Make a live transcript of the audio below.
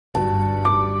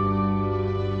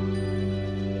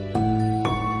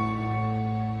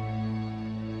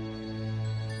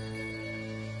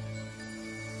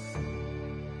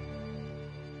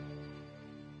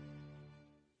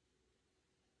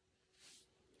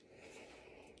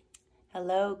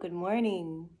Hello, good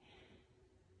morning.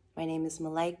 My name is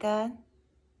Malaika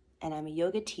and I'm a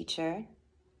yoga teacher.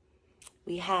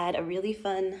 We had a really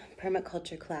fun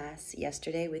permaculture class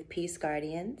yesterday with Peace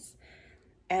Guardians,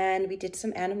 and we did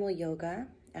some animal yoga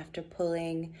after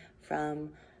pulling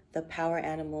from the Power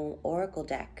Animal Oracle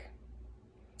deck.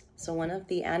 So one of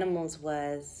the animals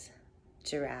was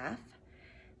Giraffe,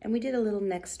 and we did a little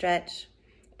neck stretch,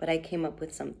 but I came up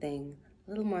with something a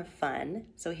little more fun.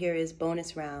 So here is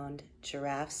bonus round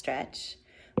Giraffe stretch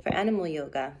for animal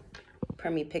yoga,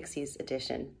 Permie Pixies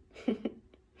edition.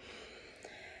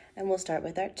 And we'll start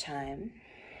with our chime.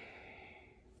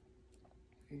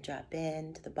 And drop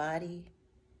into the body.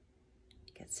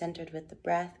 Get centered with the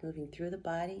breath moving through the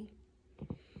body.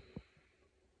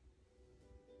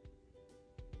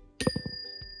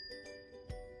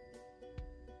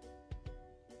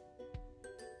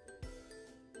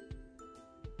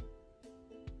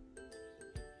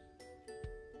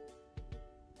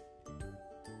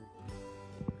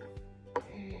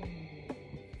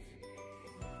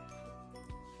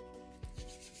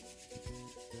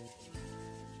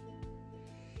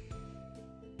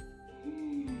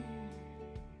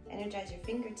 Energize your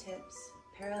fingertips,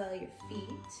 parallel your feet.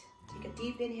 Take a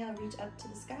deep inhale, reach up to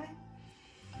the sky.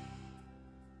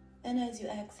 And as you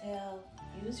exhale,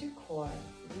 use your core,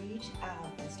 reach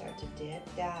out and start to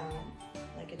dip down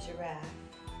like a giraffe,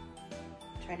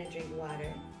 trying to drink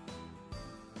water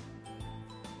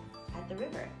at the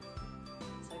river.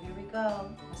 So here we go.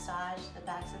 Massage the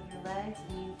backs of your legs,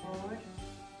 lean forward.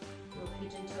 Little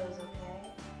pigeon toes, okay?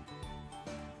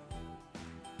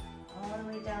 All the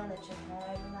way down, let your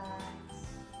head relax.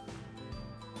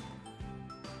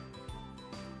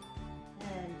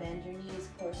 And bend your knees,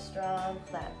 core strong,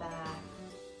 flat back.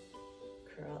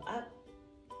 Curl up,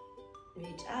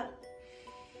 reach up.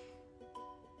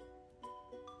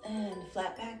 And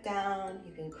flat back down,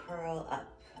 you can curl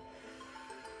up.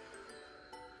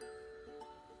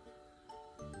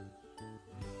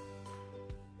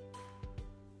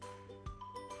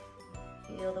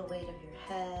 Feel the weight of your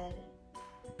head.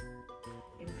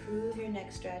 Improve your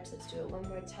neck stretch. Let's do it one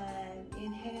more time.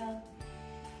 Inhale.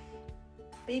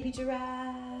 Baby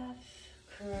giraffe.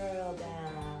 Curl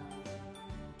down.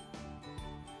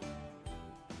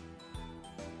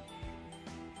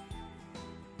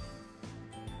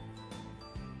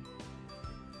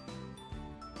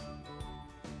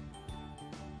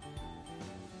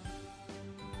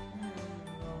 And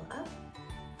roll up.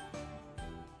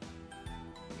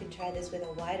 You can try this with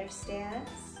a wider stance.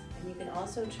 And you can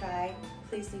also try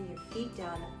placing your feet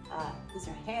down, these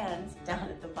are hands, down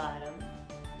at the bottom.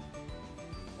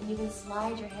 And you can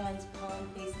slide your hands palm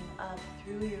facing up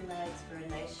through your legs for a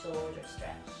nice shoulder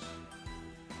stretch.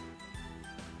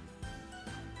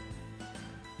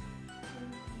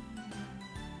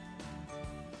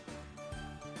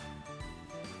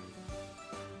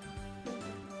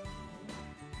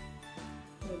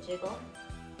 Little jiggle.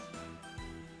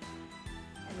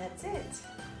 And that's it.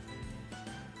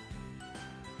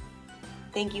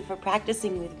 Thank you for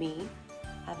practicing with me.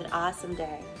 Have an awesome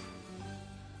day.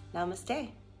 Namaste.